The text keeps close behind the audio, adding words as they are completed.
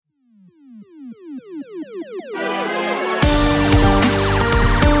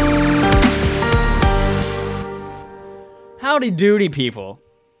Howdy doody, people.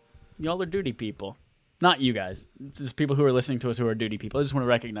 Y'all are duty people. Not you guys. Just people who are listening to us who are duty people. I just want to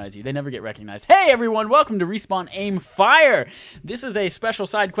recognize you. They never get recognized. Hey, everyone. Welcome to Respawn Aim Fire. This is a special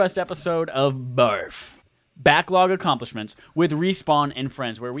side quest episode of BARF. Backlog Accomplishments with Respawn and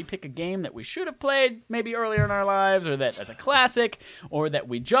Friends, where we pick a game that we should have played maybe earlier in our lives, or that as a classic, or that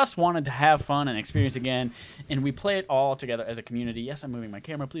we just wanted to have fun and experience again, and we play it all together as a community. Yes, I'm moving my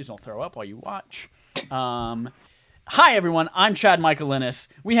camera. Please don't throw up while you watch. Hi, everyone. I'm Chad Michael Linus.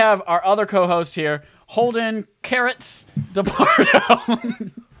 We have our other co-host here, Holden Carrots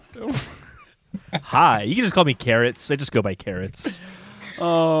DePardo. Hi. You can just call me Carrots. I just go by Carrots.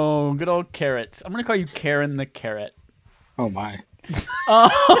 Oh, good old Carrots. I'm going to call you Karen the Carrot. Oh, my.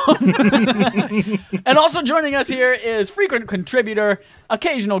 And also joining us here is frequent contributor,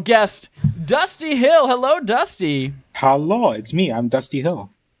 occasional guest, Dusty Hill. Hello, Dusty. Hello, it's me. I'm Dusty Hill.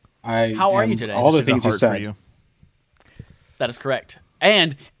 How are you today? All the This is a things you heart said. for you. That is correct.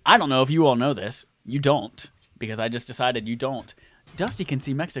 And I don't know if you all know this. You don't, because I just decided you don't. Dusty can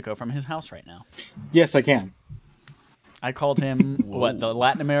see Mexico from his house right now. Yes, I can. I called him, the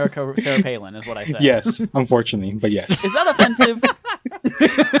Latin America Sarah Palin is what I said. Yes, unfortunately, but yes. Is that offensive?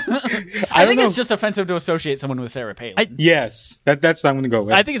 I think know. it's just offensive to associate someone with Sarah Palin. Yes, that's what I'm going to go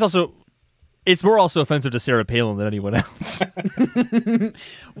with. I think it's more also offensive to Sarah Palin than anyone else.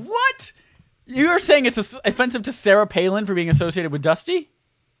 What? You're saying it's offensive to Sarah Palin for being associated with Dusty?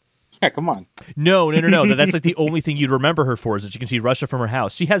 Yeah, come on. No. That's like the only thing you'd remember her for is that you can see Russia from her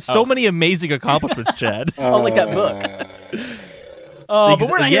house. She has so many amazing accomplishments, Chad. Oh, like that book. But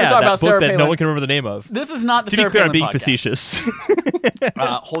we're not here to talk that about book Sarah that Palin. no one can remember the name of. This is not the To be Sarah clear, Palin I'm being podcast. facetious.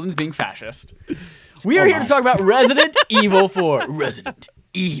 Holden's being fascist. We are here to talk about Resident Evil 4. Resident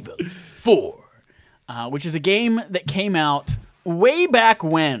Evil 4. Which is a game that came out way back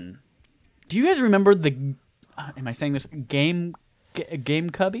when. Do you guys remember the... am I saying this? Game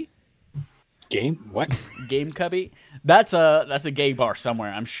Cubby? Game? What? Game Cubby? That's a gay bar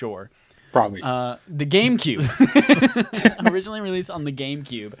somewhere, I'm sure. Probably. The GameCube. Originally released on the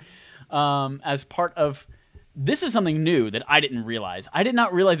GameCube. As part of... This is something new that I didn't realize. I did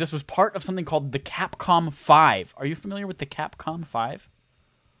not realize this was part of something called the Capcom 5. Are you familiar with the Capcom 5?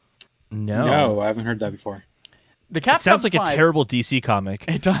 No, I haven't heard that before. The Capcom It sounds like 5, a terrible DC comic.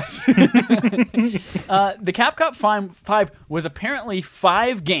 It does. The Capcom 5 was apparently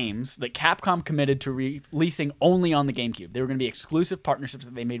 5 games that Capcom committed to releasing only on the GameCube. They were going to be exclusive partnerships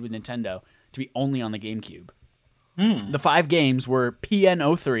that they made with Nintendo to be only on the GameCube. The 5 games were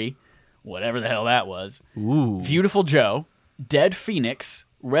PN03, whatever the hell that was, Ooh. Beautiful Joe, Dead Phoenix,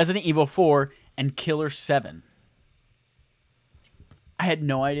 Resident Evil 4, and Killer 7. I had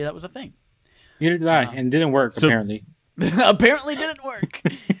no idea that was a thing. Neither did I, and it didn't work, apparently. Apparently didn't work.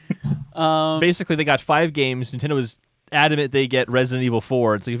 Basically, they got 5 games. Nintendo was adamant they get Resident Evil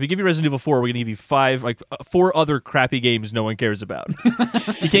 4. It's like, if we give you Resident Evil 4, we're going to give you 4 other crappy games no one cares about.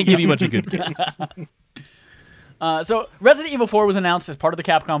 We can't give you a bunch of good games. So Resident Evil 4 was announced as part of the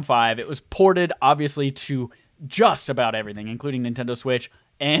Capcom 5. It was ported, obviously, to just about everything, including Nintendo Switch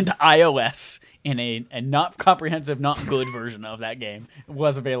and iOS in a not comprehensive, not good version of that game. It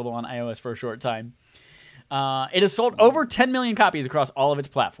was available on iOS for a short time. It has sold over 10 million copies across all of its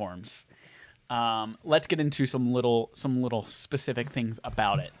platforms. Let's get into some little specific things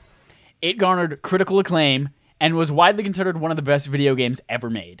about it. It garnered critical acclaim and was widely considered one of the best video games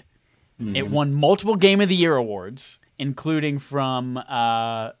ever made. It won multiple Game of the Year awards, including from... hold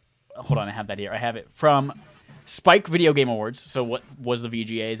on, I have that here. I have it from Spike Video Game Awards, so what was the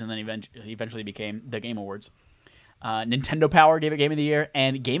VGAs and then eventually became the Game Awards. Nintendo Power gave it Game of the Year,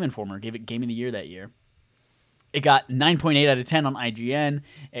 and Game Informer gave it Game of the Year that year. It got 9.8 out of 10 on IGN.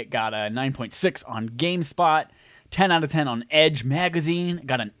 It got a 9.6 on GameSpot, 10 out of 10 on Edge Magazine. It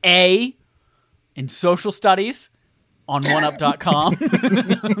got an A in Social Studies on OneUp.com.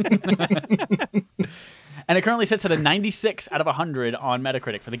 And it currently sits at a 96 out of 100 on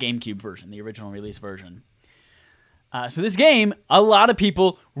Metacritic for the GameCube version, the original release version. So this game, a lot of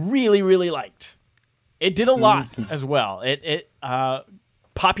people really, really liked. It did a lot as well. It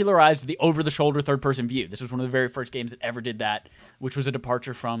popularized the over-the-shoulder third-person view. This was one of the very first games that ever did that, which was a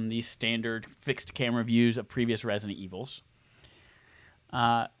departure from the standard fixed camera views of previous Resident Evils.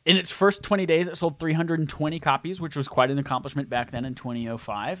 In its first 20 days, it sold 320 copies, which was quite an accomplishment back then in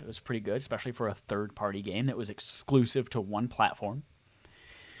 2005. It was pretty good, especially for a third-party game that was exclusive to one platform.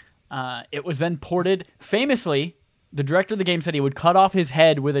 It was then ported. Famously, the director of the game said he would cut off his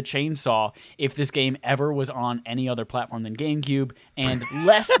head with a chainsaw if this game ever was on any other platform than GameCube, and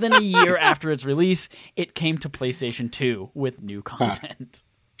less than a year after its release, it came to PlayStation 2 with new content.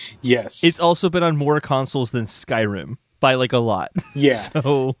 Yes. It's also been on more consoles than Skyrim. by like a lot. Yeah.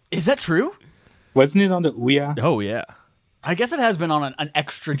 So Is that true? Wasn't it on the Ouya? oh yeah. I guess it has been on an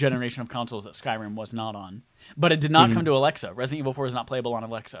extra generation of consoles that Skyrim was not on. But it did not come to Alexa. Resident Evil 4 is not playable on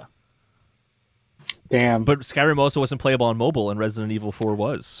Alexa. Damn. But Skyrim also wasn't playable on mobile, and Resident Evil 4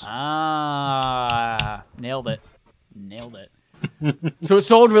 was. Ah, nailed it. So it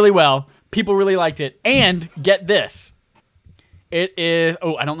sold really well. People really liked it. And get this. It is...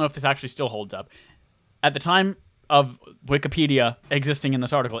 Oh, I don't know if this actually still holds up. At the time of Wikipedia existing in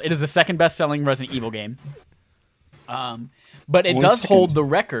this article, it is the second best-selling Resident Evil game. But it does hold the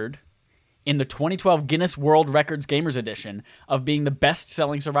record in the 2012 Guinness World Records Gamers Edition of being the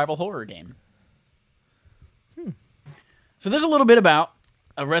best-selling survival horror game. So there's a little bit about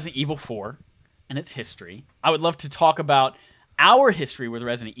Resident Evil 4 and its history. I would love to talk about our history with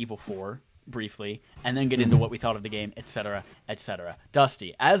Resident Evil 4 briefly, and then get into what we thought of the game, etc., etc.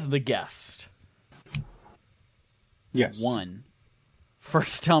 Dusty, as the guest, yes.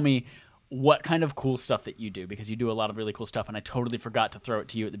 First tell me what kind of cool stuff that you do, because you do a lot of really cool stuff, and I totally forgot to throw it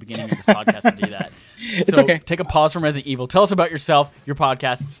to you at the beginning of this podcast to do that. It's okay. Take a pause from Resident Evil. Tell us about yourself, your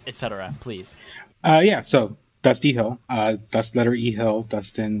podcasts, etc., please. So Dusty Hill, Dust letter E Hill,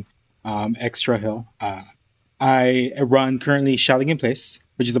 Dustin, Extra Hill. I run currently Shouting in Place,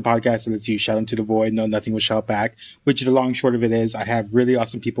 which is a podcast that lets you shout into the void, no, nothing will shout back, which the long and short of it is I have really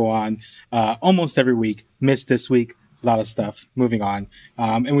awesome people on almost every week. Missed this week, a lot of stuff, moving on.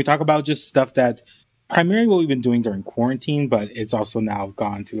 And we talk about just stuff that primarily what we've been doing during quarantine, but it's also now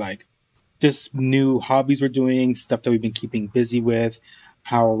gone to like just new hobbies we're doing, stuff that we've been keeping busy with,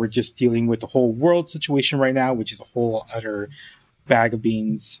 how we're just dealing with the whole world situation right now, which is a whole other bag of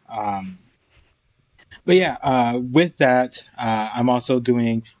beans. But yeah, with that, I'm also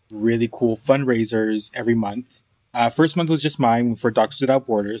doing really cool fundraisers every month. First month was just mine for Doctors Without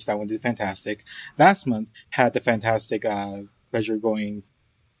Borders. That one did fantastic. Last month had the fantastic pleasure of doing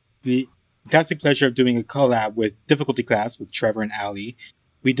a collab with Difficulty Class with Trevor and Ali.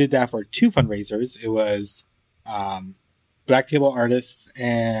 We did that for 2 fundraisers. It was Black Table Artists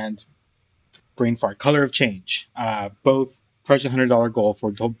and Brain Fart, Color of Change. Both crushed $100 goal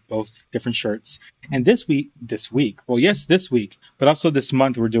for both different shirts. And this week, but also this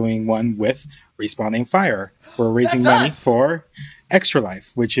month, we're doing one with Respawning Fire. We're raising money for Extra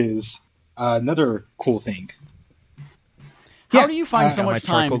Life, which is another cool thing. How do you find so much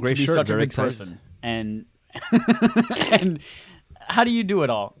time to be such a good person? And and how do you do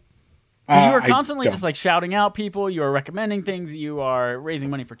it all? Because you are constantly just like shouting out people, you are recommending things, you are raising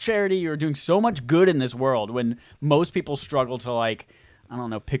money for charity, you are doing so much good in this world when most people struggle to, like, I don't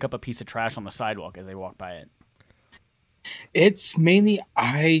know, pick up a piece of trash on the sidewalk as they walk by it. It's mainly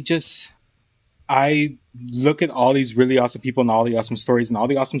I look at all these really awesome people and all the awesome stories and all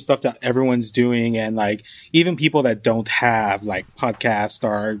the awesome stuff that everyone's doing, and like even people that don't have like podcasts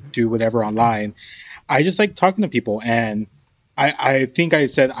or do whatever online. I just like talking to people, and I think I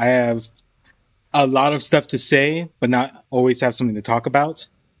said I have a lot of stuff to say, but not always have something to talk about.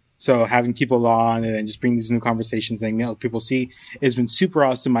 So having people on and then just bring these new conversations and let people see has been super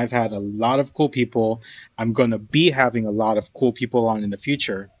awesome. I've had a lot of cool people. I'm going to be having a lot of cool people on in the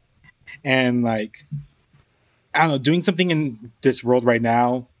future. And like, I don't know, doing something in this world right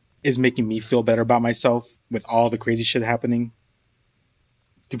now is making me feel better about myself with all the crazy shit happening,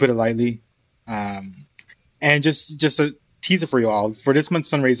 to put it lightly. And just a teaser for you all. For this month's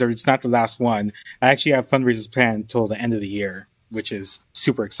fundraiser, it's not the last one. I actually have fundraisers planned till the end of the year, which is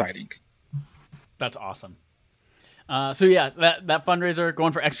super exciting. That's awesome. So yeah, that fundraiser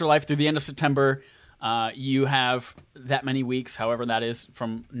going for Extra Life through the end of September. You have that many weeks, however that is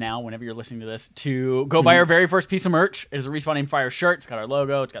from now, whenever you're listening to this, to go buy our very first piece of merch. It is a Respawning Fire shirt. It's got our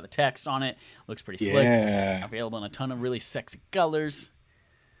logo. It's got the text on it. Looks pretty slick. Yeah. Available in a ton of really sexy colors.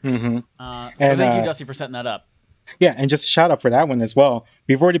 Mm-hmm. So thank you, Dusty, for setting that up. Yeah, and just a shout out for that one as well.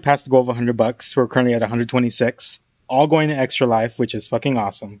 We've already passed the goal of $100. We're currently at 126. All going to Extra Life, which is fucking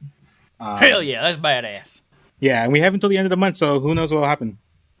awesome. Hell yeah, that's badass. Yeah, and we have until the end of the month, so who knows what will happen.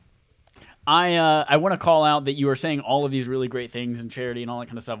 I want to call out that you are saying all of these really great things and charity and all that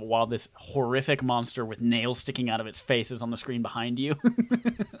kind of stuff while this horrific monster with nails sticking out of its face is on the screen behind you.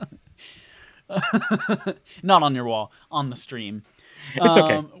 Not on your wall, on the stream. It's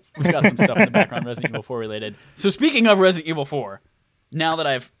okay. We've got some stuff in the background Resident Evil 4 related. So speaking of Resident Evil 4, now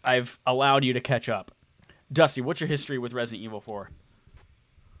that I've allowed you to catch up, Dusty, what's your history with Resident Evil 4?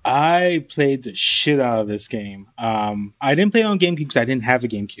 I played the shit out of this game. I didn't play it on GameCube because I didn't have a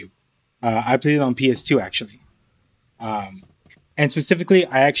GameCube. I played it on PS2 actually. And specifically,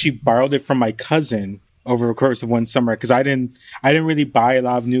 I actually borrowed it from my cousin over the course of one summer because I didn't really buy a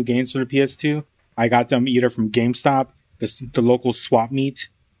lot of new games for the PS2. I got them either from GameStop, the local swap meet,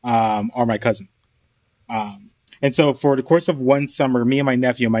 are my cousin. And so for the course of one summer, me and my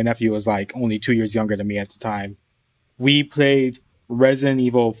nephew was like only 2 years younger than me at the time, we played Resident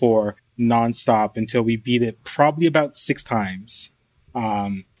Evil 4 nonstop until we beat it probably about 6 times,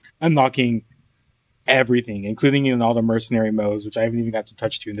 unlocking everything, including in all the mercenary modes, which I haven't even got to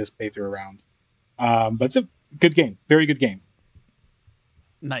touch to in this playthrough around. But it's a good game. Very good game.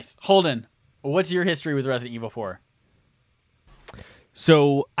 Nice. Holden, what's your history with Resident Evil 4?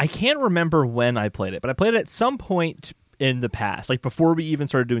 So I can't remember when I played it, but I played it at some point in the past, like before we even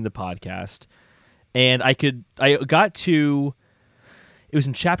started doing the podcast. And I got to, it was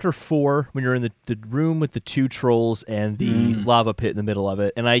in chapter 4 when you're in the room with the 2 trolls and the lava pit in the middle of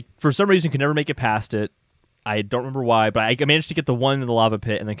it. And I, for some reason, could never make it past it. I don't remember why, but I managed to get the one in the lava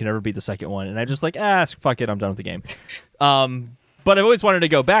pit and then could never beat the second one. And I just like, fuck it, I'm done with the game. But I've always wanted to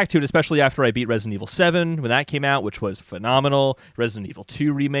go back to it, especially after I beat Resident Evil 7 when that came out, which was phenomenal. Resident Evil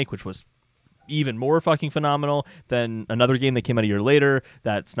 2 remake, which was even more fucking phenomenal than another game that came out a year later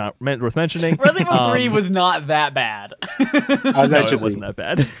that's not worth mentioning. Resident Evil 3 was not that bad. No, it wasn't that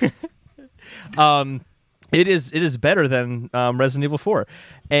bad. It is better than Resident Evil 4.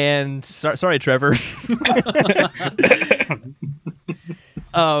 And sorry, Trevor.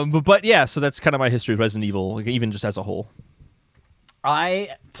 But yeah, so that's kind of my history of Resident Evil, like, even just as a whole.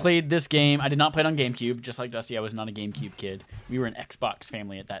 I played this game. I did not play it on GameCube. Just like Dusty, I was not a GameCube kid. We were an Xbox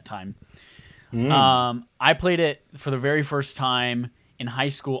family at that time. I played it for the very first time in high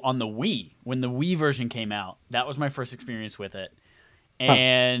school on the Wii, when the Wii version came out. That was my first experience with it.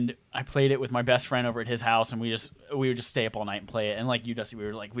 And I played it with my best friend over at his house, and we would just stay up all night and play it. And like you, Dusty,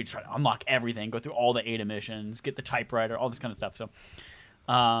 we'd try to unlock everything, go through all the 8 missions, get the typewriter, all this kind of stuff. So,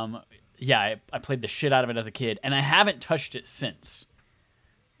 I played the shit out of it as a kid, and I haven't touched it since.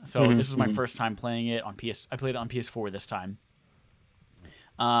 So this was my first time playing it on PS. I played it on PS4 this time.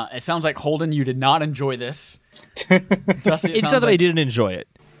 It sounds like, Holden, you did not enjoy this. Dusty, it's not that I didn't enjoy it.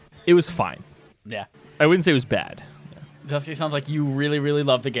 It was fine. Yeah. I wouldn't say it was bad. Dusty, it sounds like you really, really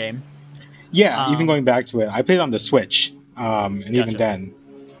love the game. Yeah, even going back to it, I played on the Switch, and Gotcha. even then,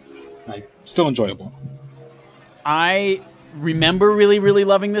 like, still enjoyable. I remember really, really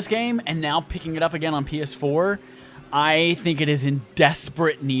loving this game, and now picking it up again on PS4, I think it is in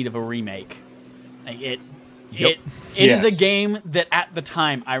desperate need of a remake. Like it is a game that at the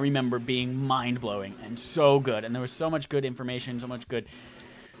time I remember being mind-blowing and so good, and there was so much good information, so much good.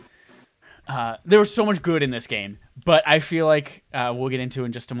 There was so much good in this game, but I feel like we'll get into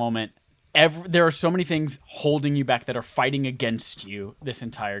in just a moment. There are so many things holding you back that are fighting against you this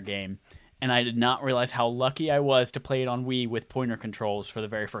entire game. And I did not realize how lucky I was to play it on Wii with pointer controls for the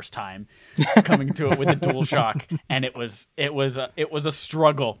very first time, coming to it with the DualShock, and it was a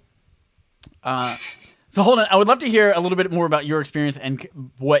struggle. So Holden, I would love to hear a little bit more about your experience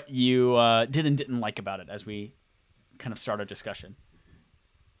and what you did and didn't like about it as we kind of start our discussion.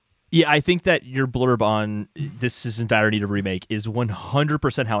 Yeah, I think that your blurb on this is in dire need of a remake is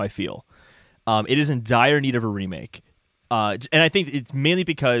 100% how I feel. It is in dire need of a remake, and I think it's mainly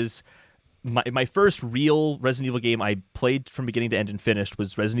because my first real Resident Evil game I played from beginning to end and finished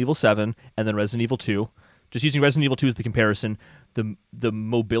was Resident Evil 7 and then Resident Evil 2. Just using Resident Evil 2 as the comparison, the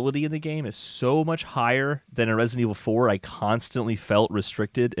mobility in the game is so much higher than in Resident Evil 4. I constantly felt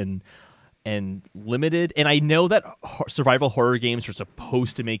restricted and limited. And I know that survival horror games are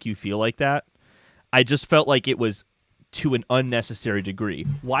supposed to make you feel like that. I just felt like it was to an unnecessary degree.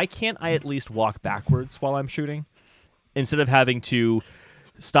 Why can't I at least walk backwards while I'm shooting instead of having to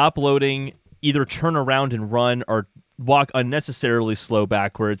stop loading, either turn around and run, or walk unnecessarily slow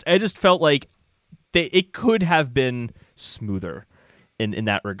backwards? I just felt like it could have been smoother in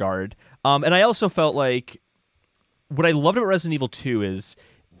that regard. And I also felt like what I loved about Resident Evil 2 is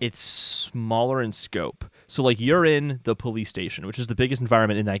it's smaller in scope. So, like, you're in the police station, which is the biggest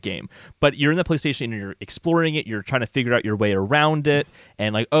environment in that game. But you're in the police station and you're exploring it. You're trying to figure out your way around it.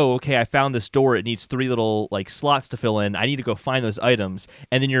 And, like, oh, okay, I found this door. It needs 3 little, like, slots to fill in. I need to go find those items.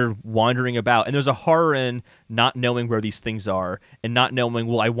 And then you're wandering about. And there's a horror in not knowing where these things are and not knowing,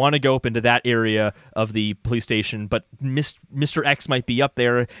 well, I want to go up into that area of the police station, but Mr. X might be up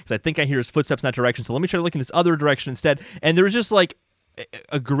there because I think I hear his footsteps in that direction. So let me try to look in this other direction instead. And there was just, like,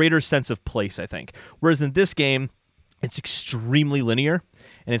 a greater sense of place, I think. Whereas in this game, it's extremely linear.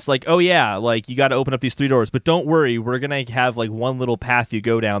 And it's like, oh yeah, like you got to open up these 3 doors, but don't worry, we're going to have like one little path you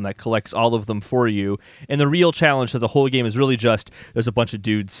go down that collects all of them for you. And the real challenge to the whole game is really just there's a bunch of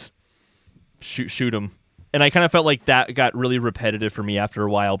dudes, shoot them. And I kind of felt like that got really repetitive for me after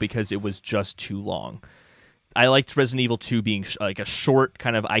a while because it was just too long. I liked Resident Evil 2 being like a short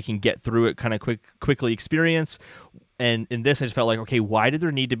kind of I can get through it kind of quickly experience. And in this, I just felt like, okay, why did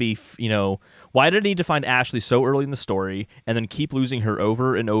there need to be, why did I need to find Ashley so early in the story and then keep losing her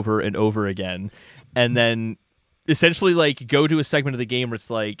over and over and over again? And then essentially like go to a segment of the game where it's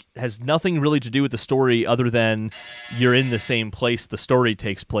like has nothing really to do with the story other than you're in the same place the story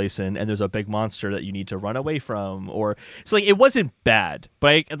takes place in, and there's a big monster that you need to run away from. Or so like it wasn't bad,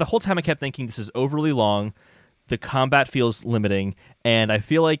 but the whole time I kept thinking this is overly long. The combat feels limiting, and I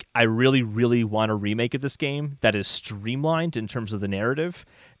feel like I really, really want a remake of this game that is streamlined in terms of the narrative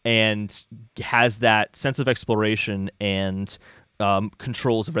and has that sense of exploration and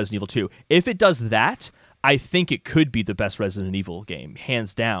controls of Resident Evil 2. If it does that, I think it could be the best Resident Evil game,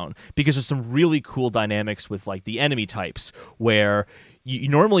 hands down, because there's some really cool dynamics with like the enemy types where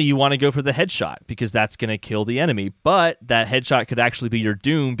normally you want to go for the headshot because that's going to kill the enemy, but that headshot could actually be your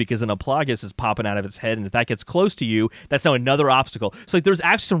doom because an Aplagus is popping out of its head, and if that gets close to you, that's now another obstacle. So like, there's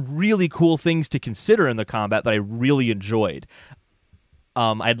actually some really cool things to consider in the combat that I really enjoyed.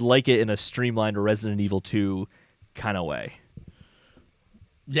 I'd like it in a streamlined Resident Evil 2 kind of way.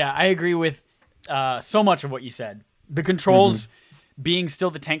 Yeah, I agree with so much of what you said. The controls being still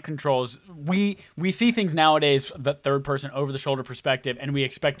the tank controls, we see things nowadays, the third-person over-the-shoulder perspective, and we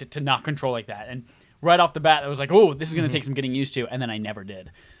expect it to not control like that. And right off the bat, I was like, oh, this is going to take some getting used to, and then I never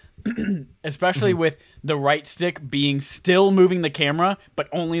did. Especially with the right stick being still moving the camera, but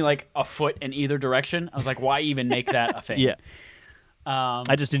only like a foot in either direction. I was like, why even make that a thing? Yeah.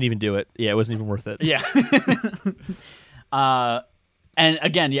 I just didn't even do it. Yeah, it wasn't even worth it. Yeah. And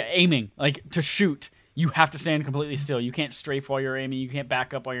again, yeah, aiming, like to shoot, you have to stand completely still. You can't strafe while you're aiming. You can't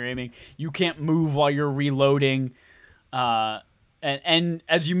back up while you're aiming. You can't move while you're reloading. And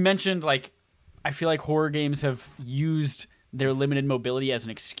as you mentioned, like, I feel like horror games have used their limited mobility as an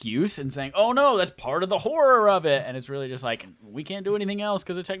excuse and saying, oh no, that's part of the horror of it. And it's really just like, we can't do anything else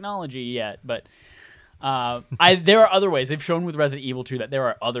because of technology yet. But there are other ways. They've shown with Resident Evil 2 that there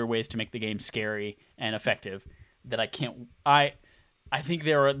are other ways to make the game scary and effective that I can't... I think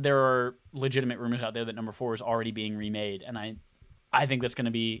there are legitimate rumors out there that number 4 is already being remade, and I think that's going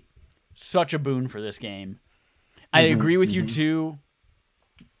to be such a boon for this game. I agree with you too.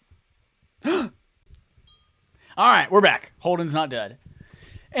 All right, we're back. Holden's not dead.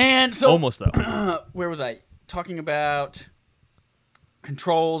 And so almost though. Where was I? Talking about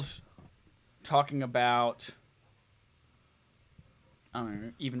controls, talking about I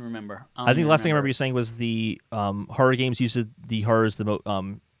don't even remember. I think the last thing I remember you saying was the horror games used the horrors,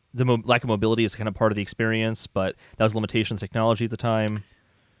 lack of mobility is kind of part of the experience, but that was a limitation of technology at the time.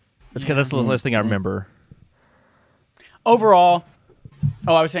 That's the last thing I remember. Overall,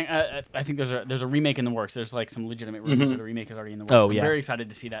 I was saying I think there's a remake in the works. There's like some legitimate rumors that a remake is already in the works. I'm very excited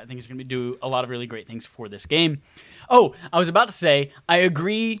to see that. I think it's going to do a lot of really great things for this game. Oh, I was about to say, I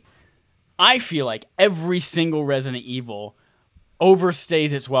agree. I feel like every single Resident Evil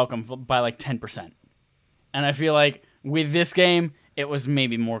overstays its welcome by like 10%. And I feel like with this game, it was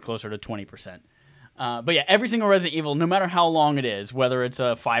maybe more closer to 20%. But yeah, every single Resident Evil, no matter how long it is, whether it's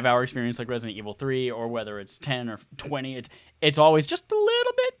a 5-hour experience like Resident Evil 3 or whether it's 10 or 20, it's always just a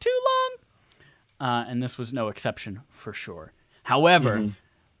little bit too long. And this was no exception for sure. However,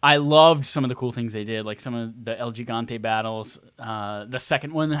 I loved some of the cool things they did, like some of the El Gigante battles. The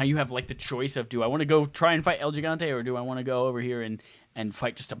second one, how you have like the choice of, do I want to go try and fight El Gigante, or do I want to go over here and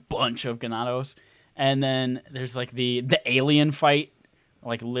fight just a bunch of Ganados? And then there's like the alien fight,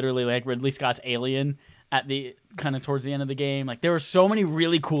 like literally like Ridley Scott's Alien at the kind of towards the end of the game. Like there were so many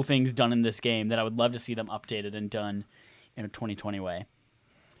really cool things done in this game that I would love to see them updated and done in a 2020 way.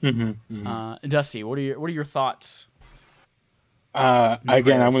 Dusty, what are your thoughts? Again, I'm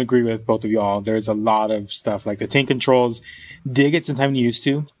going to agree with both of y'all. There's a lot of stuff like the tank controls did get some time to use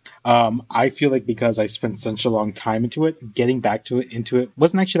to. I feel like because I spent such a long time into it, getting back into it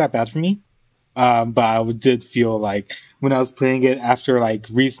wasn't actually that bad for me. But I did feel like when I was playing it after like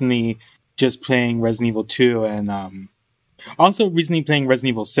recently just playing Resident Evil 2 and also recently playing Resident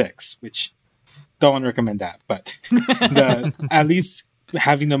Evil 6, which don't recommend that, but at least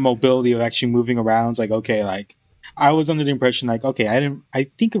having the mobility of actually moving around, it's like, okay, like I was under the impression like, okay, I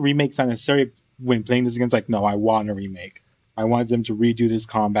think a remake's not necessary when playing this again. It's like, no, I want a remake. I wanted them to redo this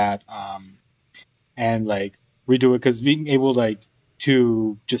combat, and like redo it, because being able like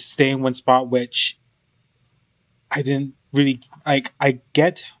to just stay in one spot, which I didn't really like. I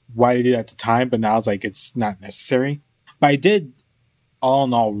get why they did it at the time, but now it's like it's not necessary. But I did, all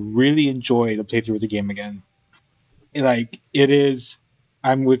in all, really enjoy the playthrough of the game again. It is.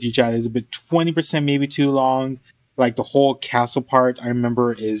 I'm with you, Chad. It's a bit 20% maybe too long. Like the whole castle part, I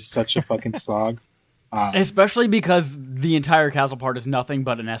remember, is such a fucking slog. Especially because the entire castle part is nothing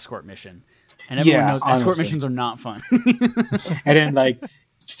but an escort mission. And everyone Yeah, knows escort honestly. missions are not fun. And then like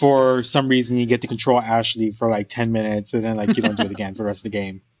for some reason you get to control Ashley for like 10 minutes and then like you don't do it again for the rest of the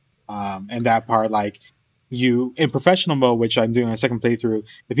game. And that part, like you in professional mode, which I'm doing a second playthrough,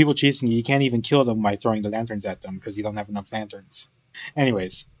 the people chasing you, you can't even kill them by throwing the lanterns at them because you don't have enough lanterns.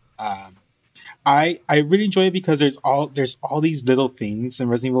 Anyways, I really enjoy it because there's all these little things in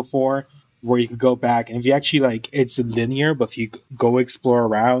Resident Evil 4 where you could go back, and if you actually like, it's linear, but if you go explore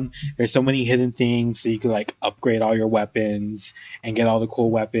around, there's so many hidden things, so you could like upgrade all your weapons and get all the cool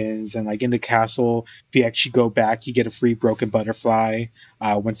weapons. And like in the castle, if you actually go back, you get a free broken butterfly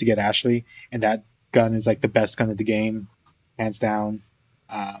once you get Ashley, and that gun is like the best gun of the game, hands down.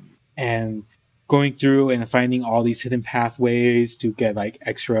 And going through and finding all these hidden pathways to get like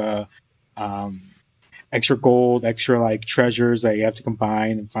extra gold, extra like treasures that you have to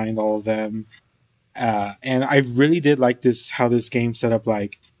combine and find all of them. And I really did like this, how this game set up.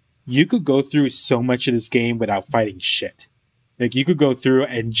 Like you could go through so much of this game without fighting shit. Like you could go through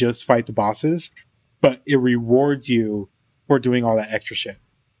and just fight the bosses, but it rewards you for doing all that extra shit.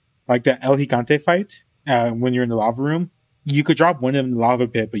 Like the El Gigante fight, when you're in the lava room, you could drop one of them in the lava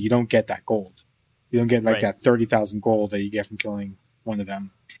pit, but you don't get that gold. You don't get like Right. that 30,000 gold that you get from killing one of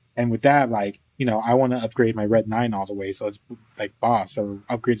them. And with that, like, you know, I want to upgrade my Red 9 all the way, so it's like boss. So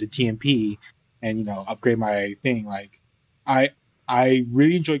upgrade the TMP and, you know, upgrade my thing. Like, I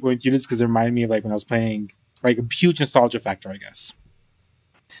really enjoy going through this because it reminded me of like when I was playing, like a huge nostalgia factor, I guess.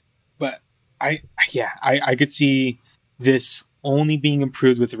 But I could see this only being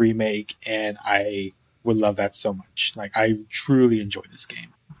improved with the remake, and I would love that so much. Like, I truly enjoy this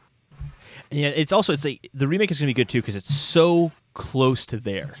game. Yeah, it's like the remake is going to be good too because it's so close to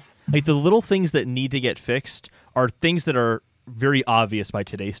there. Like the little things that need to get fixed are things that are very obvious by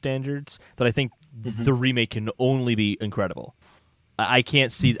today's standards that I think the remake can only be incredible. I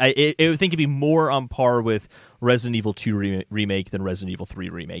can't see. I would think it'd be more on par with Resident Evil 2 remake than Resident Evil 3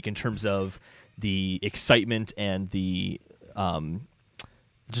 remake in terms of the excitement and the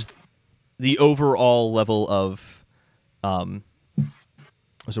just the overall level of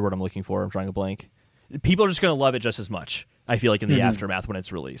what's the word I'm looking for? I'm drawing a blank. People are just going to love it just as much, I feel like, in the aftermath when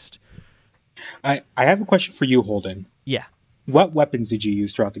it's released. I have a question for you, Holden. Yeah. What weapons did you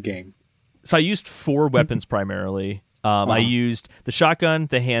use throughout the game? So I used 4 weapons primarily. I used the shotgun,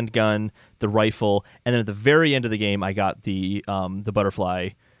 the handgun, the rifle, and then at the very end of the game, I got the butterfly,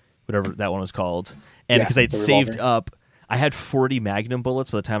 whatever that one was called. And Yeah, because I'd the saved revolver. up, I had 40 Magnum bullets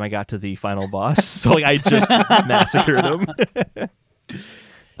by the time I got to the final boss. So like I just massacred him.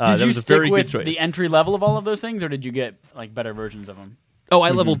 Did that you was a stick very with good choice. the entry level of all of those things, or did you get like better versions of them? Oh,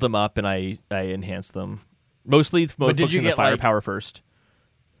 I leveled them up and I enhanced them. Mostly did focusing you on the get, firepower first.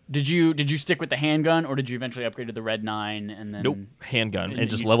 Did you stick with the handgun, or did you eventually upgrade to the Red 9 and then? Nope, handgun, and and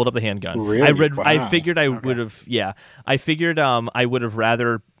just you- leveled up the handgun. Really? I Wow. figured I would have. Yeah, I figured I would have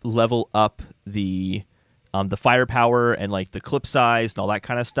rather level up the firepower and like the clip size and all that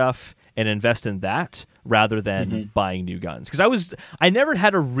kind of stuff, and invest in that rather than buying new guns. Because I never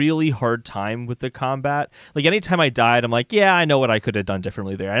had a really hard time with the combat. Like anytime I died, I'm like, yeah, I know what I could have done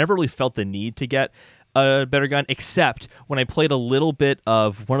differently there. I never really felt the need to get a better gun, except when I played a little bit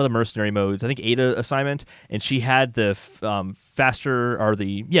of one of the mercenary modes, I think Ada assignment, and she had the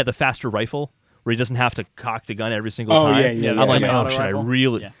faster rifle where he doesn't have to cock the gun every single Oh, time. yeah, yeah, I'm yeah. like, Semi-auto oh shit,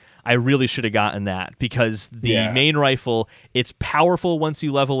 rifle? I really should have gotten that because the Yeah. main rifle, it's powerful once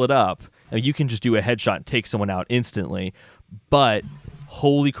you level it up. I mean, you can just do a headshot and take someone out instantly, but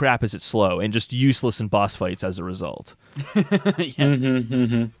holy crap is it slow and just useless in boss fights as a result.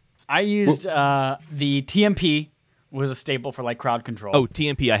 I used the TMP was a staple for like crowd control. Oh,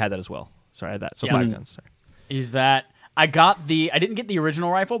 TMP, I had that as well. Sorry, I had that. So Yeah. 5 guns. Sorry. Use that. I didn't get the original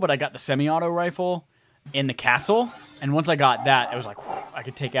rifle, but I got the semi-auto rifle in the castle. And once I got that, it was like, whew, I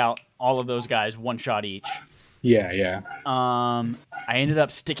could take out all of those guys one shot each. Yeah. I ended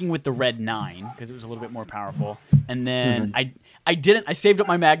up sticking with the Red 9 because it was a little bit more powerful. And then I saved up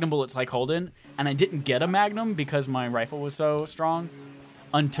my Magnum bullets like Holden, and I didn't get a Magnum because my rifle was so strong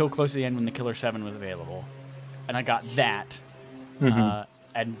until close to the end when the Killer 7 was available. And I got that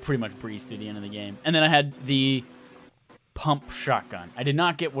and pretty much breezed through the end of the game. And then I had the pump shotgun. I did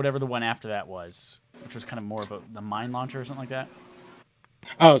not get whatever the one after that was, which was kind of more of the mine launcher or something like that.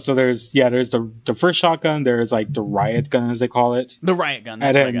 Oh, so there's the first shotgun. There's like the riot gun, as they call it. The riot gun,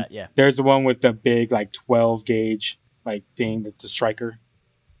 that's And what I then got, yeah. there's the one with the big like 12 gauge like thing. That's the striker.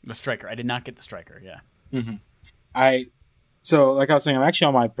 The striker. I did not get the striker, yeah. So like I was saying, I'm actually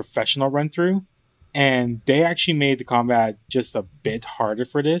on my professional run through, and they actually made the combat just a bit harder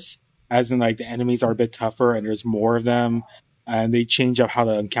for this, as in like the enemies are a bit tougher and there's more of them. and they change up how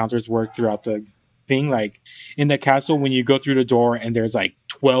the encounters work throughout the thing. Like in the castle, when you go through the door and there's like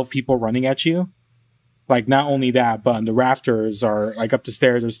 12 people running at you, like not only that, but on the rafters or like up the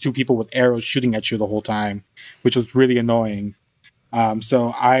stairs, there's 2 people with arrows shooting at you the whole time, which was really annoying.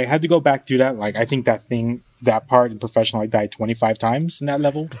 So I had to go back through that. Like I think that part in professional, I died 25 times in that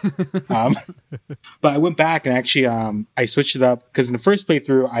level. But I went back and actually I switched it up because in the first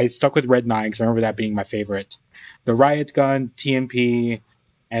playthrough I stuck with Red 9 because I remember that being my favorite. The riot gun, TMP,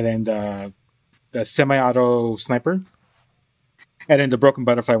 and then the semi-auto sniper, and then the broken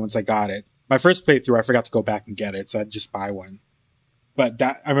butterfly once I got it. My first playthrough I forgot to go back and get it, so I'd just buy one. But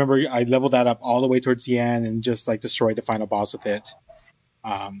that I remember I leveled that up all the way towards the end and just like destroyed the final boss with it.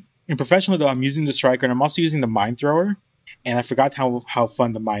 In professional though, I'm using the striker and I'm also using the mine thrower, and I forgot how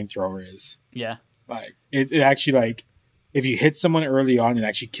fun the mine thrower is. Yeah, like it actually, like if you hit someone early on, it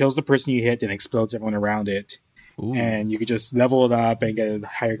actually kills the person you hit and explodes everyone around it. Ooh. And you could just level it up and get a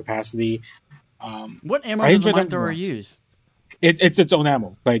higher capacity. What ammo does the mine thrower use? It's its own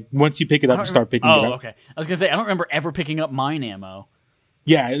ammo. Like once you pick it up, you start picking it up. Oh, okay. I was gonna say I don't remember ever picking up mine ammo.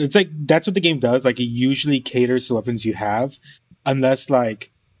 Yeah, it's like that's what the game does. Like it usually caters to weapons you have, unless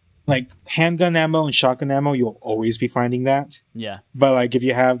like handgun ammo and shotgun ammo, you'll always be finding that. Yeah. But like if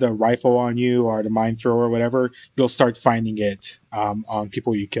you have the rifle on you or the mine thrower or whatever, you'll start finding it on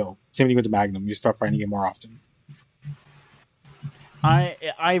people you kill. Same thing with the Magnum. You start finding it more often.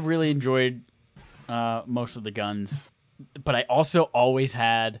 I really enjoyed most of the guns, but I also always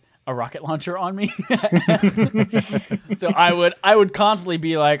had a rocket launcher on me. So I would constantly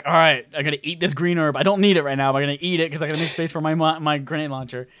be like, all right, I gotta eat this green herb. I don't need it right now, but I'm gonna eat it because I gotta make space for my grenade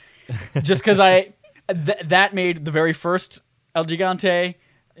launcher. Just because that made the very first El Gigante,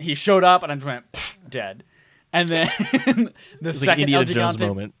 he showed up and I just went dead. And then the second like Indiana El Jones Gigante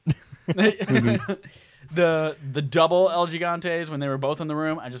moment. the double El Gigantes when they were both in the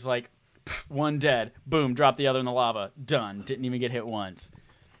room, I just like one dead, boom, drop the other in the lava, done. Didn't even get hit once.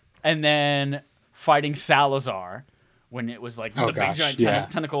 And then fighting Salazar when it was like big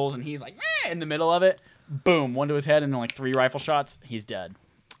giant tentacles and he's like in the middle of it, boom, one to his head and then like 3 rifle shots, he's dead.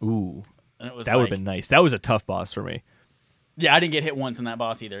 Ooh, and it was that would have been nice. That was a tough boss for me. Yeah, I didn't get hit once in that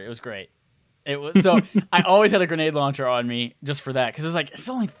boss either. It was great. It was so I always had a grenade launcher on me just for that because it was like it's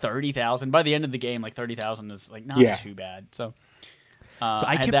only 30,000. By the end of the game, like 30,000 is like not too bad. So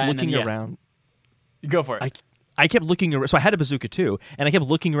I kept looking around. Go for it. I kept looking around. So I had a bazooka too, and I kept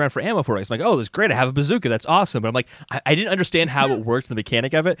looking around for ammo for it. I'm like, oh, that's great. I have a bazooka. That's awesome. But I'm like, I didn't understand how it worked, the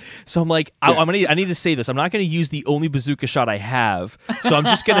mechanic of it. So I'm like, I need to say this. I'm not going to use the only bazooka shot I have. So I'm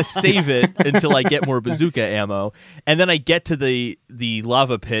just going to save it until I get more bazooka ammo. And then I get to the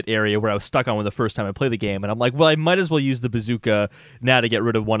lava pit area where I was stuck on when the first time I played the game. And I'm like, well, I might as well use the bazooka now to get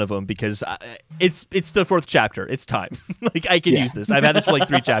rid of one of them because it's the 4th chapter. It's time. Like I can use this. I've had this for like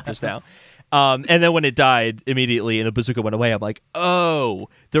 3 chapters now. And then when it died immediately and the bazooka went away, I'm like, oh,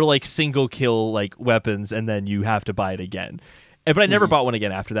 they're like single kill like weapons, and then you have to buy it again. But I never bought one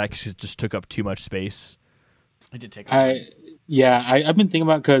again after that because it just took up too much space. I did take. I've been thinking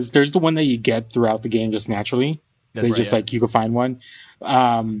about because there's the one that you get throughout the game just naturally. So like you can find one.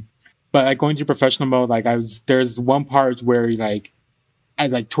 But like going through professional mode, like there's one part where like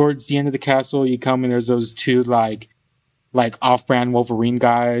towards the end of the castle, you come and there's those 2 like off-brand Wolverine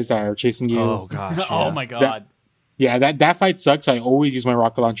guys that are chasing you. Oh gosh! Yeah. Oh my god! That fight sucks. I always use my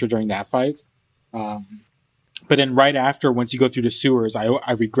rocket launcher during that fight. But then right after, once you go through the sewers,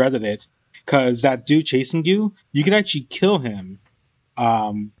 I regretted it because that dude chasing you, you can actually kill him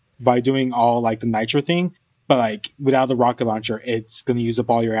by doing all like the nitro thing. But like without the rocket launcher, it's gonna use up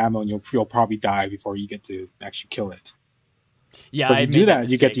all your ammo and you'll probably die before you get to actually kill it. Yeah, but if you do that,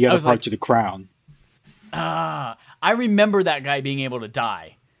 you get the other part to the crown. I remember that guy being able to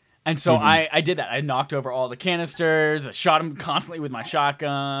die. And so I did that. I knocked over all the canisters. I shot him constantly with my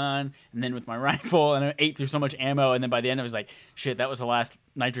shotgun and then with my rifle. And I ate through so much ammo. And then by the end, I was like, shit, that was the last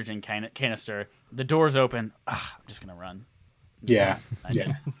nitrogen canister. The door's open. I'm just going to run. Yeah. I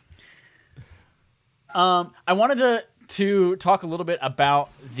did. I wanted to talk a little bit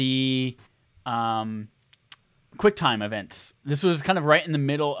about the QuickTime events. This was kind of right in the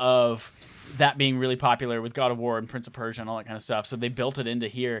middle of that being really popular with God of War and Prince of Persia and all that kind of stuff. So they built it into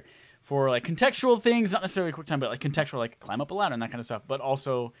here for like contextual things, not necessarily QuickTime, but like contextual, like climb up a ladder and that kind of stuff, but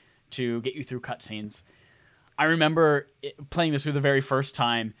also to get you through cutscenes. I remember playing this for the very first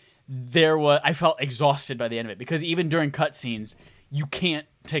time. I felt exhausted by the end of it because even during cutscenes, you can't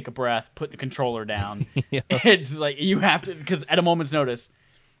take a breath, put the controller down. Yeah. It's like you have to, because at a moment's notice,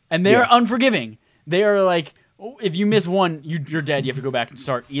 and they're unforgiving. They are like, if you miss one, you're dead. You have to go back and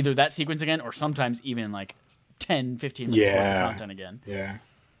start either that sequence again or sometimes even like 10, 15 minutes worth of Yeah. content again.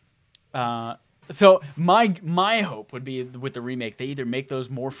 Yeah. So my hope would be with the remake, they either make those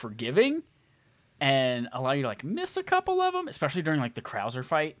more forgiving and allow you to like miss a couple of them, especially during like the Krauser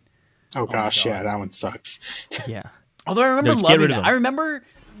fight. Oh gosh, God. yeah, that one sucks. Yeah. Although I remember No, get loving rid it. of 'em. I remember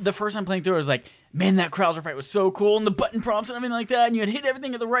the first time playing through, I was like, man, that Krauser fight was so cool, and the button prompts and everything like that, and you had hit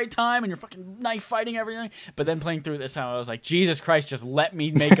everything at the right time, and you're fucking knife fighting everything. But then playing through this time, I was like, Jesus Christ, just let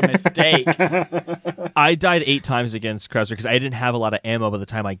me make a mistake. I died 8 times against Krauser because I didn't have a lot of ammo by the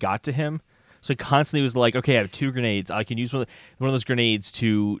time I got to him. So I constantly was like, okay, I have 2 grenades. I can use one of those grenades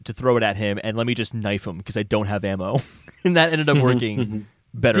to throw it at him, and let me just knife him because I don't have ammo. And that ended up working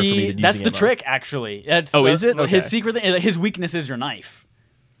better for me than That's using the ammo. trick, actually. Is it? Okay. His secret thing, his weakness is your knife.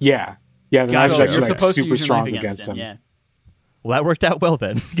 Yeah. Yeah, the Gotcha. knife's So actually you're like supposed to super use your strong knife against him. Yeah. Well, that worked out well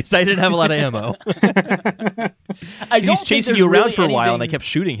then because I didn't have a lot of ammo. I don't He's think chasing there's you around really for a while, and I anything- kept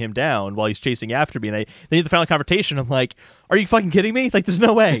shooting him down while he's chasing after me. And then at the final confrontation, I'm like, "Are you fucking kidding me? Like, there's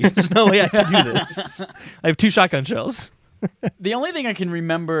no way. There's no way I can do this. I have 2 shotgun shells." The only thing I can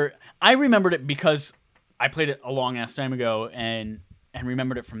remember, I remembered it because I played it a long ass time ago and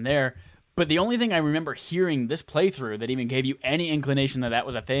remembered it from there. But the only thing I remember hearing this playthrough that even gave you any inclination that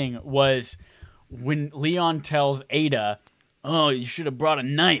was a thing was when Leon tells Ada, "Oh, you should have brought a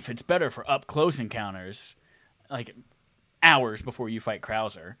knife. It's better for up close encounters." Like hours before you fight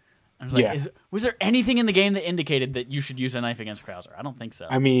Krauser. I was like, Yeah. was there anything in the game that indicated that you should use a knife against Krauser? I don't think so.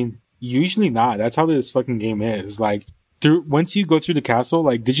 I mean, usually not. That's how this fucking game is. Like, once you go through the castle,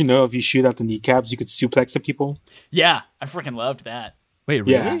 like, did you know if you shoot out the kneecaps, you could suplex the people? Yeah, I freaking loved that. Wait,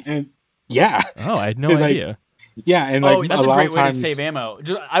 really? Yeah, and yeah, Oh, I had no Like, idea. yeah, and like Oh, that's a lot great of way times, to save ammo.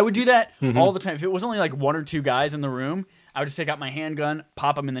 I would do that all the time. If it was only like 1 or 2 guys in the room, I would just take out my handgun,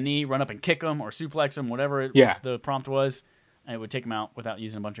 pop them in the knee, run up and kick them or suplex them, whatever Yeah. the prompt was, and it would take them out without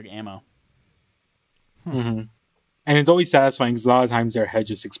using a bunch of ammo. and it's always satisfying because a lot of times their head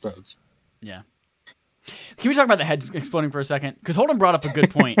just explodes. Yeah. Can we talk about the head exploding for a second? Because Holden brought up a good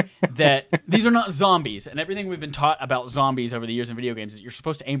point that these are not zombies, and everything we've been taught about zombies over the years in video games is you're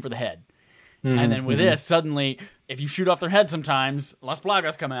supposed to aim for the head. And then with this, suddenly, if you shoot off their head sometimes, Las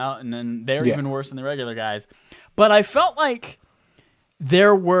Plagas come out, and then they're Yeah. even worse than the regular guys. But I felt like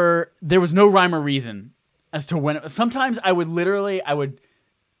there was no rhyme or reason as to when. Sometimes I would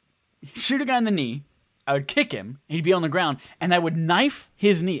shoot a guy in the knee, I would kick him, he'd be on the ground, and I would knife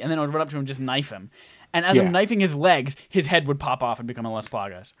his knee, and then I would run up to him and just knife him. And as Yeah. I'm knifing his legs, his head would pop off and become a Las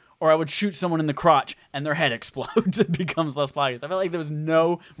Plagas. Or I would shoot someone in the crotch, and their head explodes and becomes Las Plagas. I felt like there was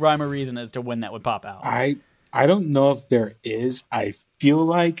no rhyme or reason as to when that would pop out. I don't know if there is. I feel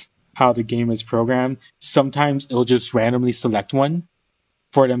like how the game is programmed, sometimes it'll just randomly select one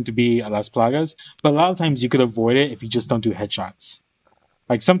for them to be a Las Plagas, but a lot of times you could avoid it if you just don't do headshots.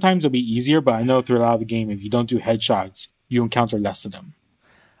 Like sometimes it'll be easier, but I know through a lot of the game, if you don't do headshots, you encounter less of them.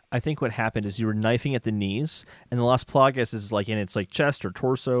 I think what happened is you were knifing at the knees, and the Las Plagas is like in its like chest or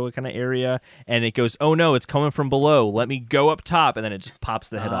torso kind of area, and it goes, "Oh no, it's coming from below. Let me go up top," and then it just pops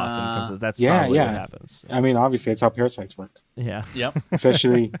the head off, and comes. That's Yeah, probably yeah. what happens. I mean, obviously, that's how parasites work, Yeah, Yep.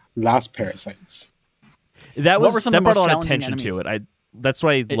 especially last parasites. that What were was some of that the brought a lot most of attention challenging to it. That's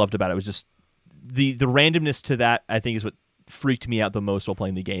what I loved about it. Was just the randomness to that. I think is what freaked me out the most while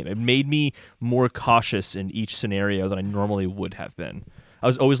playing the game. It made me more cautious in each scenario than I normally would have been. I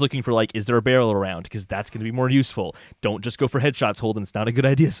was always looking for, like, is there a barrel around? Because that's going to be more useful. Don't just go for headshots, Holden. It's not a good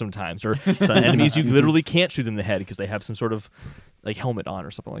idea sometimes. Or some enemies, you literally can't shoot them in the head because they have some sort of, like, helmet on or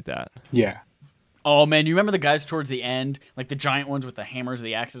something like that. Yeah. Oh, man, you remember the guys towards the end? Like the giant ones with the hammers or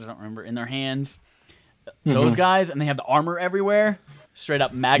the axes, I don't remember, in their hands? Those guys, and they have the armor everywhere. Straight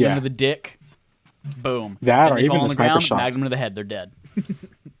up magnum Yeah. to the dick. Boom. That Then or they even fall on the the sniper ground, shot. magnum to the head, they're dead.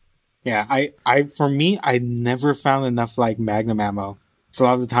 Yeah, for me, I never found enough like magnum ammo. So a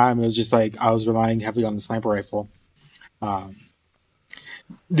lot of the time, it was just like I was relying heavily on the sniper rifle.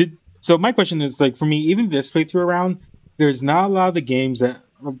 So my question is like for me, even this playthrough around, there's not a lot of the games that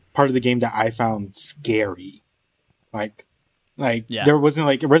part of the game that I found scary. Like Yeah. there wasn't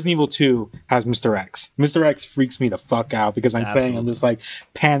like Resident Evil 2 has Mr. X. Mr. X freaks me the fuck out because I'm playing, I'm Absolutely. just like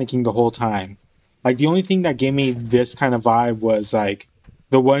panicking the whole time. Like the only thing that gave me this kind of vibe was like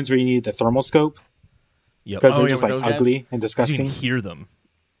the ones where you needed the thermal scope Yep. because Oh, they're yeah, just with like those guys? ugly and You can disgusting. hear them.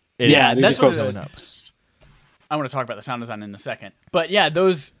 Yeah, they that's just what go it is. up. I want to talk about the sound design in a second. But yeah,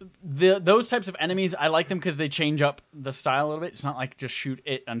 those types of enemies, I like them because they change up the style a little bit. It's not like just shoot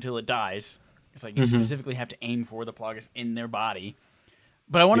it until it dies. It's like you specifically have to aim for the Plagas in their body.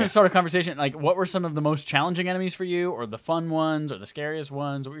 But I wanted Yeah. to start a conversation. Like, what were some of the most challenging enemies for you, or the fun ones, or the scariest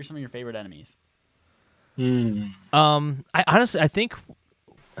ones? What were some of your favorite enemies? I honestly, I think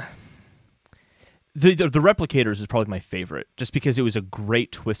The replicators is probably my favorite, just because it was a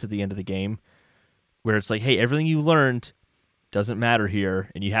great twist at the end of the game, where it's like, hey, everything you learned doesn't matter here,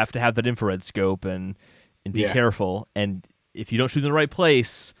 and you have to have that infrared scope and be careful. And if you don't shoot in the right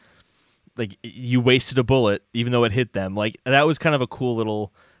place, like you wasted a bullet, even though it hit them. Like that was kind of a cool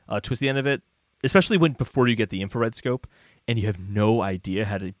little twist at the end of it, especially before you get the infrared scope and you have no idea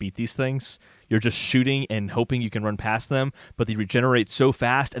how to beat these things. You're just shooting and hoping you can run past them, but they regenerate so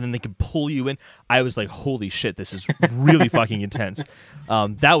fast, and then they can pull you in. I was like, holy shit, this is really fucking intense.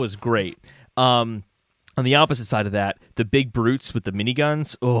 That was great. On the opposite side of that, the big brutes with the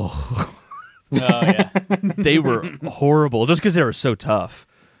miniguns, oh yeah. They were horrible just because they were so tough.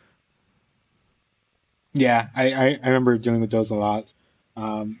 Yeah, I remember dealing with those a lot.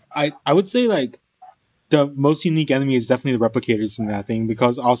 I would say like the most unique enemy is definitely the replicators in that thing,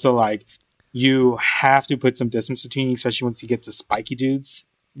 because also like you have to put some distance between you, especially once you get to spiky dudes.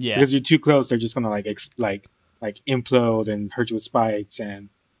 Yeah, because you're too close, they're just gonna like implode and hurt you with spikes. And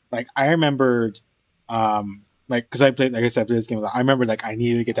like I remembered, like because I played, like I said, I played this game a lot. I remember like I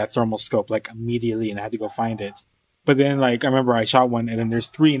needed to get that thermal scope like immediately, and I had to go find it. But then like I remember I shot one, and then there's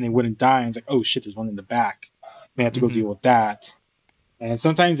three, and they wouldn't die. And it's like, oh shit, there's one in the back. I have to go deal with that. And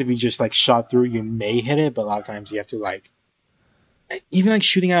sometimes if you just like shot through, you may hit it, but a lot of times you have to like, even like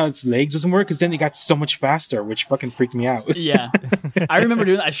shooting out its legs doesn't work, because then it got so much faster, which fucking freaked me out. Yeah. I remember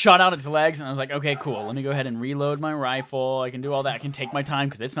doing that. I shot out its legs, and I was like, okay, cool. Let me go ahead and reload my rifle. I can do all that. I can take my time,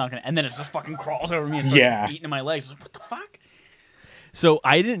 because it's not going to... And then it just fucking crawls over me and starts eating at my legs. I was like, what the fuck? So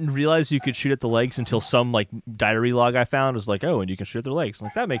I didn't realize you could shoot at the legs until some like diary log I found was like, oh, and you can shoot at their legs. I'm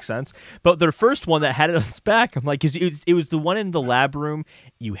like, that makes sense. But their first one that had it on its back, I'm like, because it was the one in the lab room,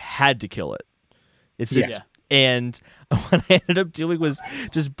 you had to kill it. And what I ended up doing was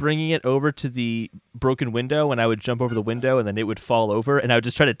just bringing it over to the broken window, and I would jump over the window, and then it would fall over, and I would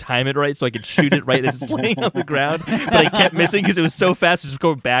just try to time it right so I could shoot it right as it's laying on the ground. But I kept missing because it was so fast, just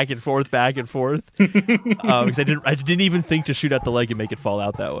going back and forth, because I didn't even think to shoot at the leg and make it fall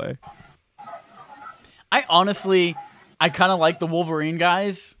out that way. I kind of like the Wolverine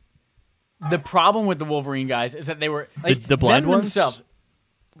guys. The problem with the Wolverine guys is that they were like the blind ones themselves.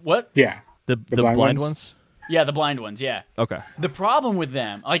 What? Yeah, the blind ones. Yeah, the blind ones, yeah. Okay. The problem with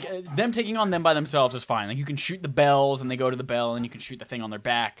them, like, them taking on them by themselves is fine. Like, you can shoot the bells, and they go to the bell, and you can shoot the thing on their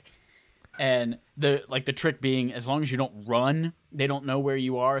back. And the trick being, as long as you don't run, they don't know where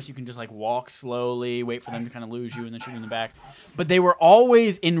you are, so you can just, like, walk slowly, wait for them to kind of lose you, and then shoot in the back. But they were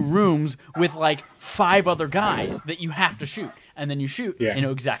always in rooms with, like, 5 other guys that you have to shoot. And then you shoot, you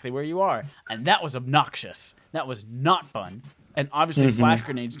know exactly where you are. And that was obnoxious. That was not fun. And obviously, flash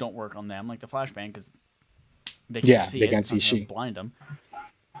grenades don't work on them, like the flashbang, because... They can't see they it. can't see shit. Blind them.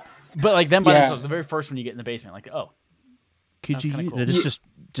 But like them by themselves, the very first one you get in the basement, like, oh. Could you use, cool. This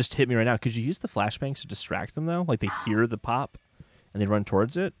just hit me right now. Could you use the flashbangs to distract them, though? Like they hear the pop and they run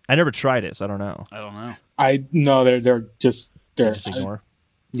towards it? I never tried it, so I don't know. They're just ignore.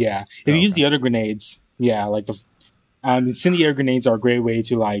 If you use the other grenades, like the incendiary grenades are a great way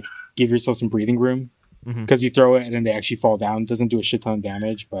to like give yourself some breathing room, because you throw it and then they actually fall down. It doesn't do a shit ton of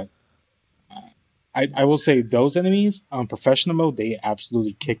damage, but I will say those enemies on professional mode, they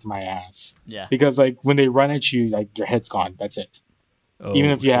absolutely kicked my ass. Yeah. Because like when they run at you, like your head's gone. That's it. Oh, even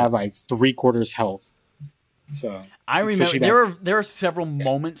if you have like 3/4 health. So I remember there are several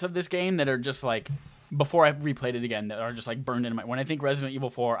moments of this game that are just like, before I replayed it again, that are just like burned into my... When I think Resident Evil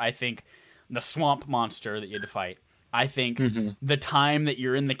 4, I think the swamp monster that you had to fight. I think the time that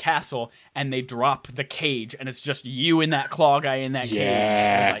you're in the castle and they drop the cage and it's just you and that claw guy in that cage.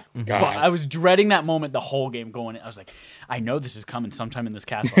 I was like, I was dreading that moment the whole game going. I was like, I know this is coming sometime in this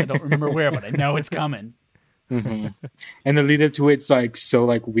castle. I don't remember where, but I know it's coming. And the lead up to it's like so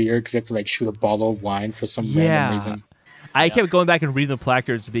like weird because they have to like shoot a bottle of wine for some random reason. I kept going back and reading the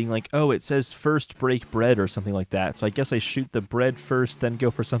placards being like, oh, it says first break bread or something like that. So I guess I shoot the bread first, then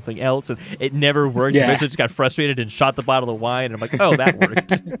go for something else. And it never worked. Yeah. Eventually just got frustrated and shot the bottle of wine. And I'm like, oh, that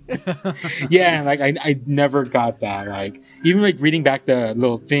worked. Yeah, like I never got that. Like even like reading back the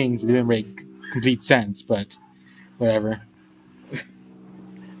little things, it didn't make complete sense, but whatever.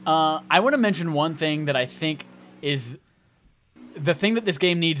 I want to mention one thing that I think is the thing that this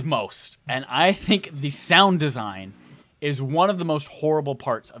game needs most. And I think the sound design is one of the most horrible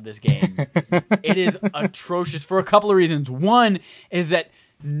parts of this game. It is atrocious for a couple of reasons. One is that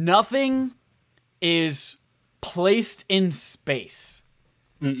nothing is placed in space.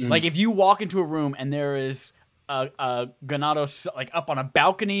 Like if you walk into a room and there is a Ganado like up on a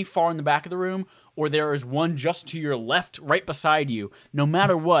balcony far in the back of the room, or there is one just to your left right beside you, no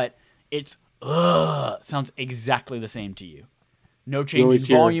matter what, it's sounds exactly the same to you. No change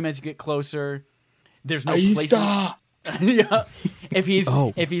in volume as you get closer. There's no place. Yeah. If he's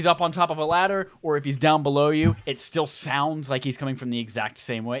up on top of a ladder or if he's down below you, it still sounds like he's coming from the exact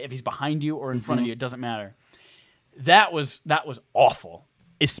same way. If he's behind you or in front of you, it doesn't matter. That was awful.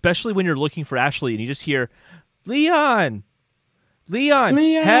 Especially when you're looking for Ashley and you just hear, Leon,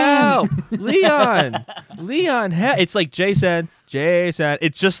 help! Leon, help! It's like Jason.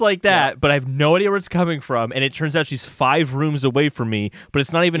 It's just like that, but I have no idea where it's coming from. And it turns out she's 5 rooms away from me, but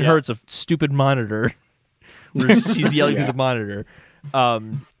it's not even her. It's a stupid monitor. Where she's yelling through the monitor.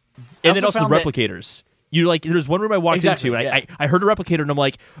 And then also the replicators. You like, there's one room I walked into, and I heard a replicator, and I'm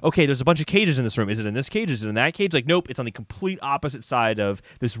like, okay, there's a bunch of cages in this room. Is it in this cage? Is it in that cage? Like, nope, it's on the complete opposite side of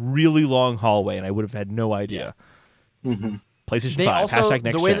this really long hallway, and I would have had no idea. PlayStation 5, hashtag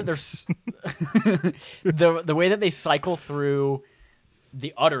next gen. The way that they cycle through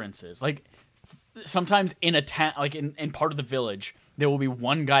the utterances, like sometimes in a like in part of the village, there will be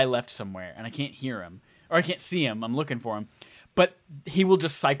one guy left somewhere, and I can't hear him. Or I can't see him. I'm looking for him. But he will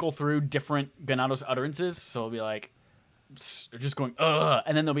just cycle through different Ganados utterances. So it'll be like, just going, ugh.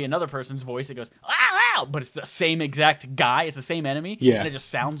 And then there'll be another person's voice that goes, wow. But it's the same exact guy. It's the same enemy. Yeah. And it just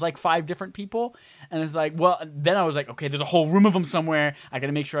sounds like 5 different people. And it's like, well, then I was like, okay, there's a whole room of them somewhere. I got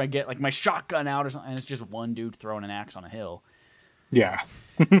to make sure I get like my shotgun out or something. And it's just one dude throwing an axe on a hill. Yeah.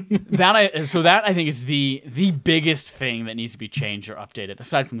 That I think is the biggest thing that needs to be changed or updated,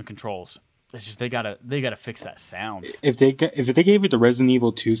 aside from the controls. It's just they gotta fix that sound. If they gave it the Resident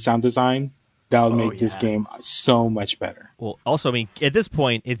Evil 2 sound design, that would make this game so much better. Well, also, I mean, at this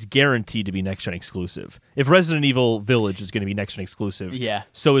point, it's guaranteed to be next-gen exclusive. If Resident Evil Village is going to be next-gen exclusive,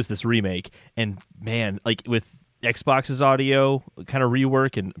 so is this remake. And man, like with Xbox's audio kind of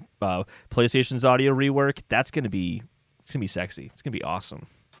rework and PlayStation's audio rework, it's gonna be sexy. It's gonna be awesome.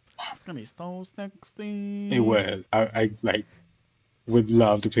 It's gonna be so sexy. It would. I like. Would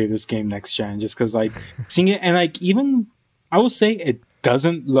love to play this game next gen just because like seeing it, and like even I will say it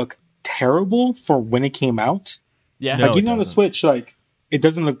doesn't look terrible for when it came out. Yeah, like even on the Switch, like it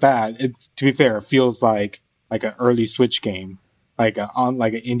doesn't look bad. To be fair, it feels like an early Switch game, like on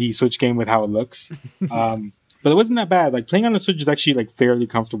like an indie Switch game with how it looks. But it wasn't that bad. Like playing on the Switch is actually like fairly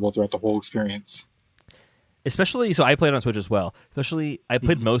comfortable throughout the whole experience. Especially, so I played on Switch as well. Especially, I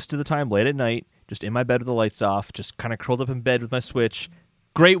played most of the time late at night, just in my bed with the lights off, just kind of curled up in bed with my Switch.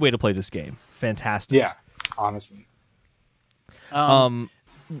 Great way to play this game. Fantastic. Yeah, honestly. One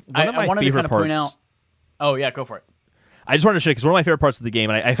of my favorite parts. Oh yeah, go for it. I just wanted to show you because one of my favorite parts of the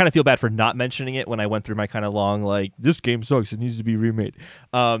game, and I kind of feel bad for not mentioning it when I went through my kind of long, like, this game sucks, it needs to be remade.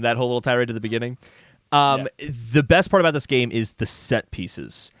 That whole little tirade at the beginning. The best part about this game is the set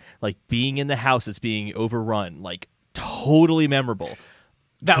pieces. Like being in the house that's being overrun, like totally memorable.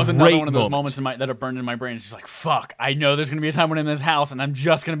 That was another one of those moments that are burned in my brain. It's just like, fuck, I know there's going to be a time when I'm in this house and I'm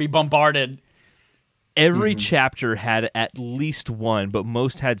just going to be bombarded. Every chapter had at least one, but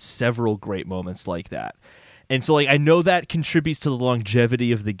most had several great moments like that. And so, like, I know that contributes to the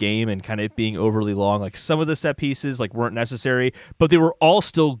longevity of the game and kind of being overly long. Like, some of the set pieces, like, weren't necessary, but they were all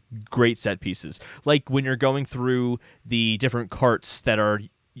still great set pieces. Like, when you're going through the different carts that are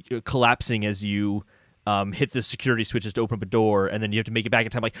collapsing as you hit the security switches to open up a door, and then you have to make it back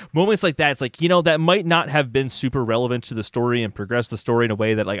in time. Like, moments like that, it's like, that might not have been super relevant to the story and progress the story in a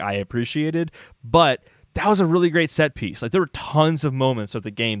way that, like, I appreciated, but that was a really great set piece. Like, there were tons of moments of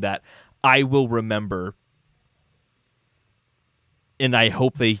the game that I will remember, and I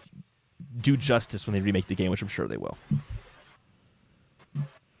hope they do justice when they remake the game, which I'm sure they will.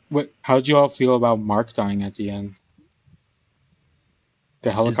 How did you all feel about Mark dying at the end?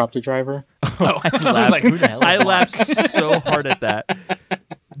 The helicopter driver? I laughed so hard at that.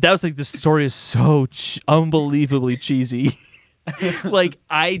 That was like, the story is so unbelievably cheesy. Like,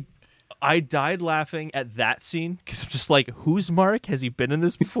 I died laughing at that scene because I'm just like, who's Mark? Has he been in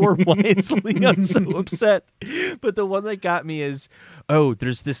this before? Why is Leon so upset? But the one that got me is,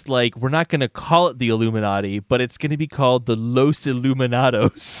 there's this, like, we're not going to call it the Illuminati, but it's going to be called the Los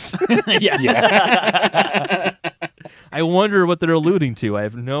Illuminados. Yeah. I wonder what they're alluding to. I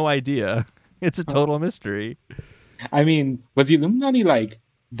have no idea. It's a total mystery. I mean, was the Illuminati, like,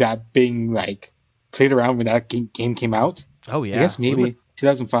 that being, like, played around when that game came out? Oh, yeah. I guess maybe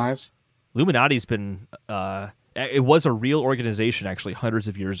 2005. Illuminati's been, it was a real organization, actually, hundreds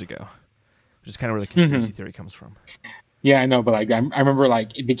of years ago, which is kind of where the conspiracy theory comes from. Yeah, I know, but, like, I remember,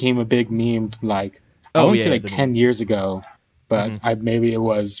 like, it became a big meme, like, I want to say, like, 10 years ago, but maybe it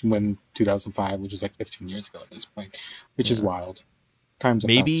was when 2005, which is, like, 15 years ago at this point, which is wild. Time's a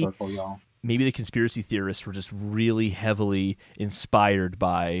flat circle, y'all. Maybe the conspiracy theorists were just really heavily inspired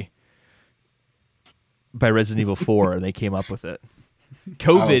by Resident Evil 4, and they came up with it.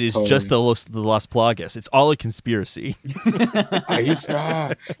 COVID is just the Las Plagas. It's all a conspiracy. You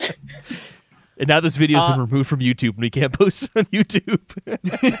stop. And now this video's been removed from YouTube, and we can't post it on YouTube.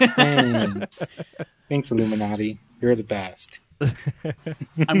 Thanks, Illuminati. You're the best.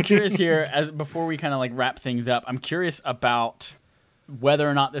 I'm curious here, before we kind of like wrap things up, I'm curious about whether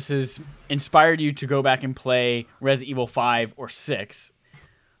or not this has inspired you to go back and play Resident Evil 5 or 6.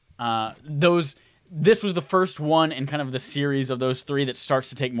 This was the first one in kind of the series of those three that starts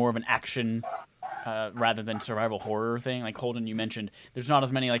to take more of an action rather than survival horror thing. Like Holden, you mentioned, there's not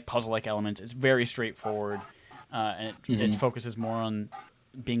as many like puzzle-like elements. It's very straightforward, and it focuses more on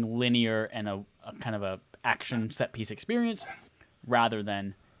being linear and a kind of a action set-piece experience rather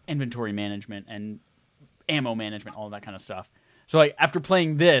than inventory management and ammo management, all that kind of stuff. So like after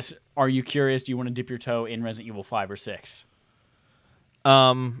playing this, are you curious? Do you want to dip your toe in Resident Evil 5 or 6?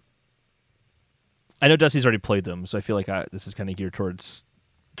 I know Dusty's already played them, so I feel like this is kind of geared towards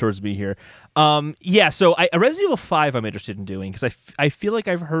me here. So Resident Evil 5 I'm interested in doing, because I feel like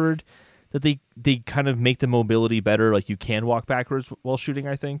I've heard that they kind of make the mobility better, like you can walk backwards while shooting,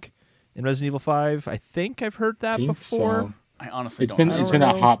 I think, in Resident Evil 5. I think I've heard that before. So. I honestly it's been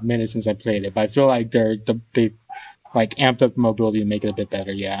a hot minute since I played it, but I feel like they like amped up the mobility to make it a bit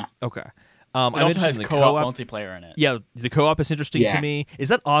better, yeah. Okay. It also has co-op multiplayer in it. Yeah, the co-op is interesting to me. Is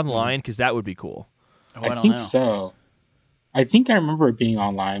that online? Because that would be cool. Oh, I think so. I think I remember it being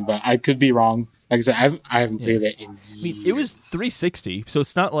online, but I could be wrong. Like I said, I haven't played it in years. I mean, it was 360, so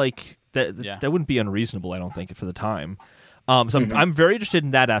it's not like that. Yeah. That wouldn't be unreasonable, I don't think, for the time. I'm very interested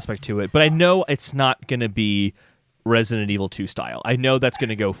in that aspect to it, but I know it's not going to be Resident Evil 2 style. I know that's going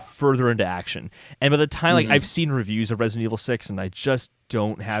to go further into action, and by the time I've seen reviews of Resident Evil 6, and I just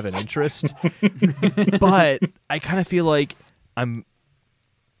don't have an interest. But I kind of feel like I'm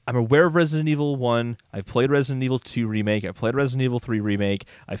aware of Resident Evil 1. I've played Resident Evil 2 Remake. I've played Resident Evil 3 Remake.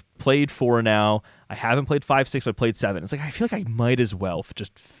 I've played 4 now. I haven't played 5, 6, but I played 7. It's like I feel like I might as well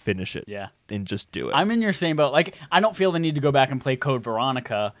just finish it. Yeah. And just do it. I'm in your same boat. Like, I don't feel the need to go back and play Code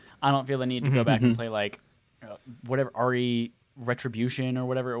Veronica. I don't feel the need to go back and play, like, whatever, RE Retribution or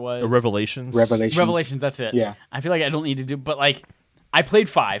whatever it was. Revelations, that's it. Yeah. I feel like I don't need to do, but, like, I played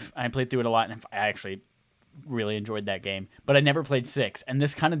 5. I played through it a lot, and I actually really enjoyed that game, but I never played 6, and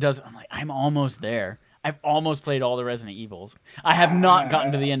this kind of does. I'm like, I'm almost there. I've almost played all the Resident Evils. I have not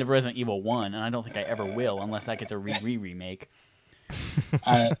gotten to the end of Resident Evil 1, and I don't think I ever will unless that gets a remake.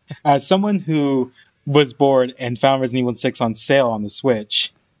 As someone who was bored and found Resident Evil 6 on sale on the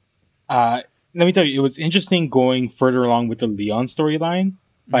Switch, let me tell you, it was interesting going further along with the Leon storyline,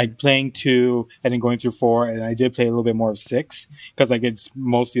 like playing 2 and then going through 4, and I did play a little bit more of 6 because like it's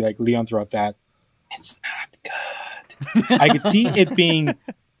mostly like Leon throughout that. It's not good. I could see it being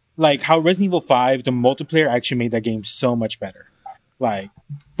like how Resident Evil 5, the multiplayer actually made that game so much better. Like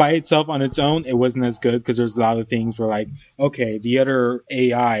by itself on its own, it wasn't as good because there's a lot of things where like, okay, the other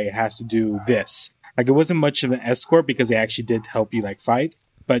AI has to do this. Like it wasn't much of an escort because they actually did help you like fight,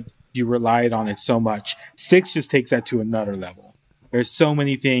 but you relied on it so much. 6 just takes that to another level. There's so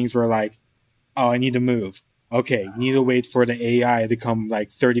many things where like, oh, I need to move. Okay, you need to wait for the AI to come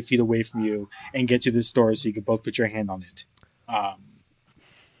like 30 feet away from you and get to the store so you can both put your hand on it.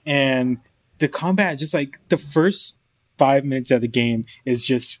 And the combat, just like the first 5 minutes of the game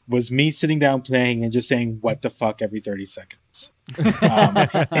was me sitting down playing and just saying, what the fuck every 30 seconds.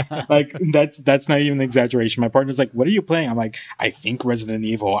 Like that's not even an exaggeration. My partner's like, what are you playing? I'm like, I think Resident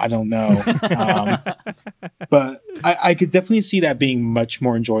Evil. I don't know. But I could definitely see that being much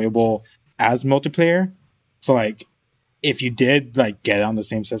more enjoyable as multiplayer. So like, if you did like get it on the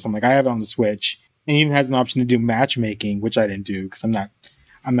same system, like I have it on the Switch, and it even has an option to do matchmaking, which I didn't do because I'm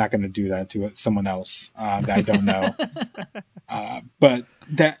not going to do that to someone else that I don't know. But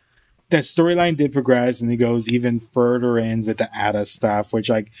that storyline did progress, and it goes even further in with the Ada stuff, which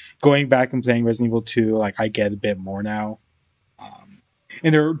like going back and playing Resident Evil 2, like I get a bit more now.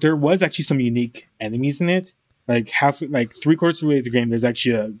 And there was actually some unique enemies in it. Like 3/4 of the way through the game, there's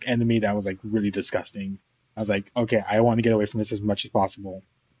actually an enemy that was like really disgusting. I was like, okay, I want to get away from this as much as possible.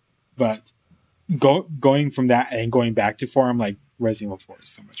 But going from that and going back to 4, I'm like, Resident Evil 4 is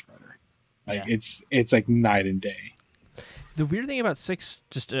so much better. Like it's like night and day. The weird thing about 6,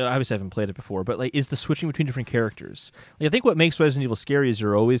 just obviously I haven't played it before, but like is the switching between different characters. Like I think what makes Resident Evil scary is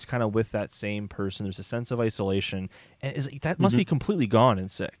you're always kind of with that same person. There's a sense of isolation, and that must be completely gone in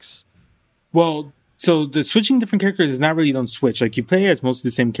 6. Well, so the switching different characters is not really don't switch. Like you play as mostly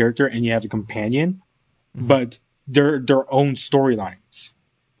the same character, and you have a companion, but they're their own storylines.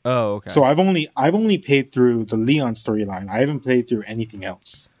 Oh, okay. So I've only played through the Leon storyline. I haven't played through anything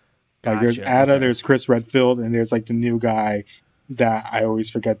else. Like there's Ada, there's Chris Redfield, and there's like the new guy that I always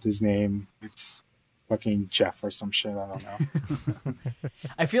forget his name. It's fucking Jeff or some shit. I don't know.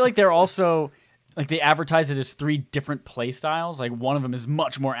 I feel like they're also like they advertise it as 3 different play styles. Like one of them is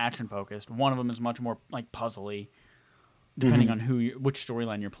much more action focused. One of them is much more like puzzly, depending on which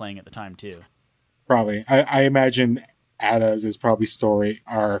storyline you're playing at the time too. Probably. I imagine Ada's is probably story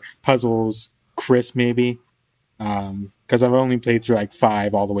or puzzles. Chris maybe, because I've only played through like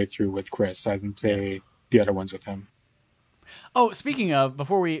 5 all the way through with Chris. I didn't play the other ones with him. Oh, speaking of,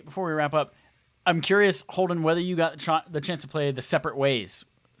 before we wrap up, I'm curious, Holden, whether you got the chance to play The Separate Ways,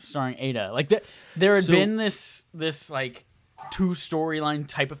 starring Ada. Like there had been this like 2 storyline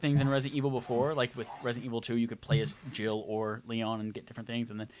type of things in Resident Evil before. Like with Resident Evil 2, you could play as Jill or Leon and get different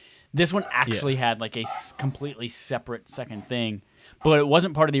things, and then this one actually had like a completely separate second thing. But it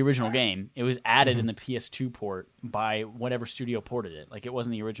wasn't part of the original game. It was added in the PS2 port by whatever studio ported it. Like it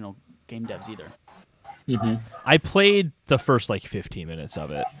wasn't the original game devs either. I played the first like 15 minutes of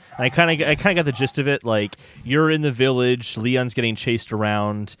it. And I kind of got the gist of it. Like you're in the village, Leon's getting chased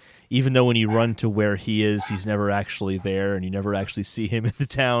around. Even though when you run to where he is, he's never actually there, and you never actually see him in the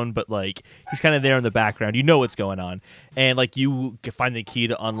town. But like he's kind of there in the background. You know what's going on, and like you find the key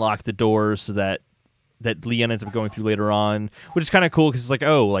to unlock the door so that Leon ends up going through later on, which is kind of cool because it's like,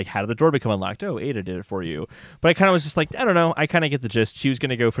 oh, like how did the door become unlocked? Oh, Ada did it for you. But I kind of was just like, I don't know. I kind of get the gist. She was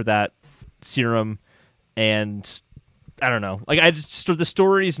going to go for that serum. And I don't know. Like the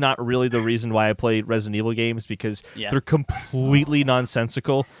story is not really the reason why I play Resident Evil games because they're completely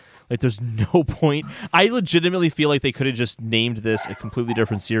nonsensical. Like there's no point. I legitimately feel like they could have just named this a completely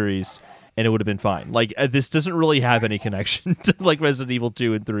different series and it would have been fine. Like this doesn't really have any connection to like Resident Evil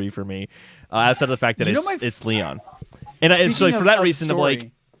 2 and 3 for me, outside of the fact that it's Leon. And it's like for that reason, I'm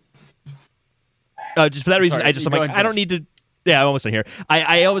like, just for that reason, I'm like, I don't need to. Yeah, I'm almost done here.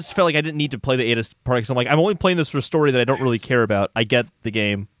 I always felt like I didn't need to play the Ada part because I'm like, I'm only playing this for a story that I don't really care about. I get the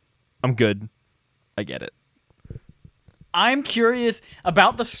game. I'm good. I get it. I'm curious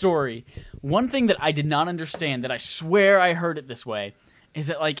about the story. One thing that I did not understand, that I swear I heard it this way, is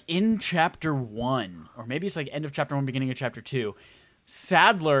that like in Chapter 1, or maybe it's like end of Chapter 1, beginning of Chapter 2,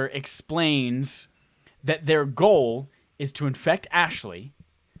 Sadler explains that their goal is to infect Ashley,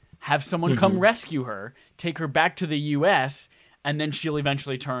 have someone come rescue her, take her back to the U.S., and then she'll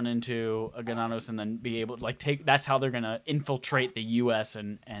eventually turn into a Ganados and then be able to like take. That's how they're gonna infiltrate the U.S.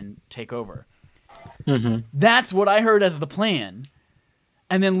 and take over. That's what I heard as the plan.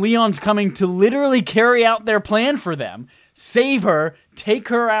 And then Leon's coming to literally carry out their plan for them, save her, take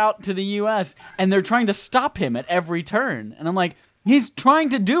her out to the U.S., and they're trying to stop him at every turn. And I'm like, he's trying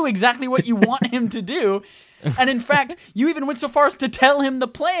to do exactly what you want him to do. And in fact, you even went so far as to tell him the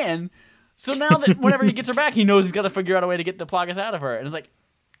plan. So now that whenever he gets her back, he knows he's got to figure out a way to get the Plagas out of her. And it's like,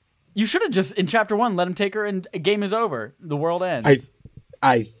 you should have just, in Chapter 1, let him take her and game is over. The world ends.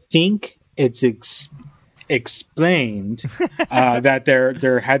 I think it's explained that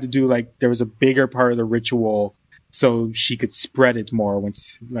there had to do, like, there was a bigger part of the ritual so she could spread it more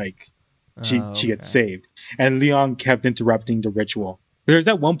once, like, she gets saved. And Leon kept interrupting the ritual. There's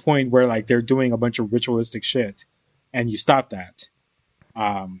that one point where like they're doing a bunch of ritualistic shit, and you stop that.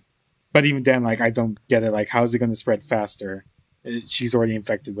 But even then, like I don't get it. Like, how is it going to spread faster? She's already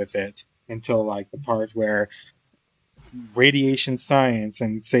infected with it until like the part where radiation science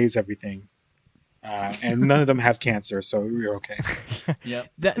and saves everything. And none of them have cancer, so you're okay.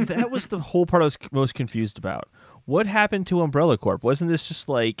 Yep. That was the whole part I was most confused about. What happened to Umbrella Corp? Wasn't this just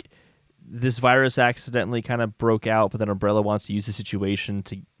like this virus accidentally kind of broke out, but then Umbrella wants to use the situation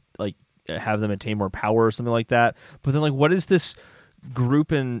to like have them attain more power or something like that? But then like, what does this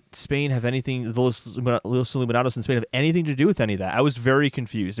group in Spain have anything, the Los Illuminados in Spain have anything to do with any of that? I was very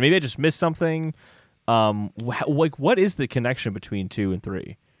confused. Maybe I just missed something. Like, what is the connection between 2 and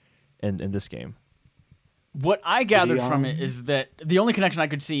 3 in this game? What I gathered from it is that the only connection I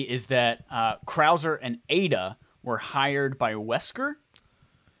could see is that Krauser and Ada were hired by Wesker.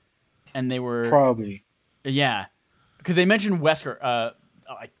 And they were... Probably. Yeah. Because they mentioned Wesker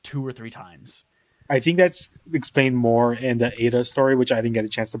like 2 or 3 times. I think that's explained more in the Ada story, which I didn't get a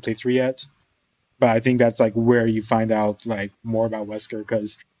chance to play through yet. But I think that's like where you find out like more about Wesker,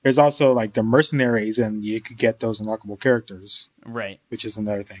 because there's also like the mercenaries and you could get those unlockable characters. Right. Which is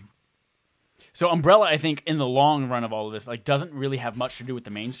another thing. So Umbrella, I think, in the long run of all of this, like doesn't really have much to do with the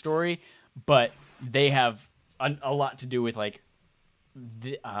main story, but they have a lot to do with like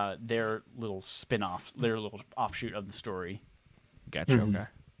their little spin-off, their little offshoot of the story. Gotcha. Okay.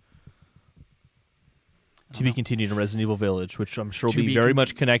 To be continued in Resident Evil Village, which I'm sure will be very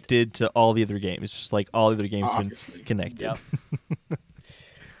much connected to all the other games, just like all the other games have been connected. Yep.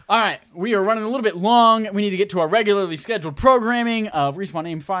 All right, we are running a little bit long. We need to get to our regularly scheduled programming of Respawn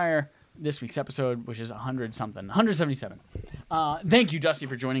Aim Fire. This week's episode, which is 177. Thank you, Dusty,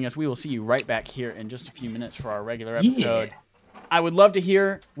 for joining us. We will see you right back here in just a few minutes for our regular episode. Yeah. I would love to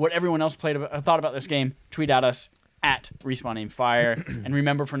hear what everyone else thought about this game. Tweet at us at Respawn Aim Fire. And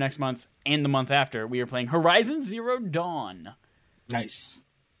remember, for next month and the month after, we are playing Horizon Zero Dawn. Nice.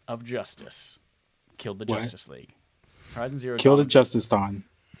 Of Justice. Killed the Justice League. Horizon Zero Killed Dawn. the Justice Dawn.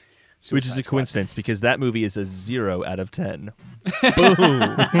 Suicide Which is a coincidence because that movie is a 0 out of 10.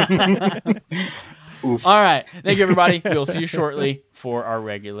 Boom. Oof. All right. Thank you, everybody. We'll see you shortly for our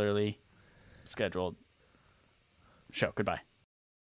regularly scheduled show. Goodbye.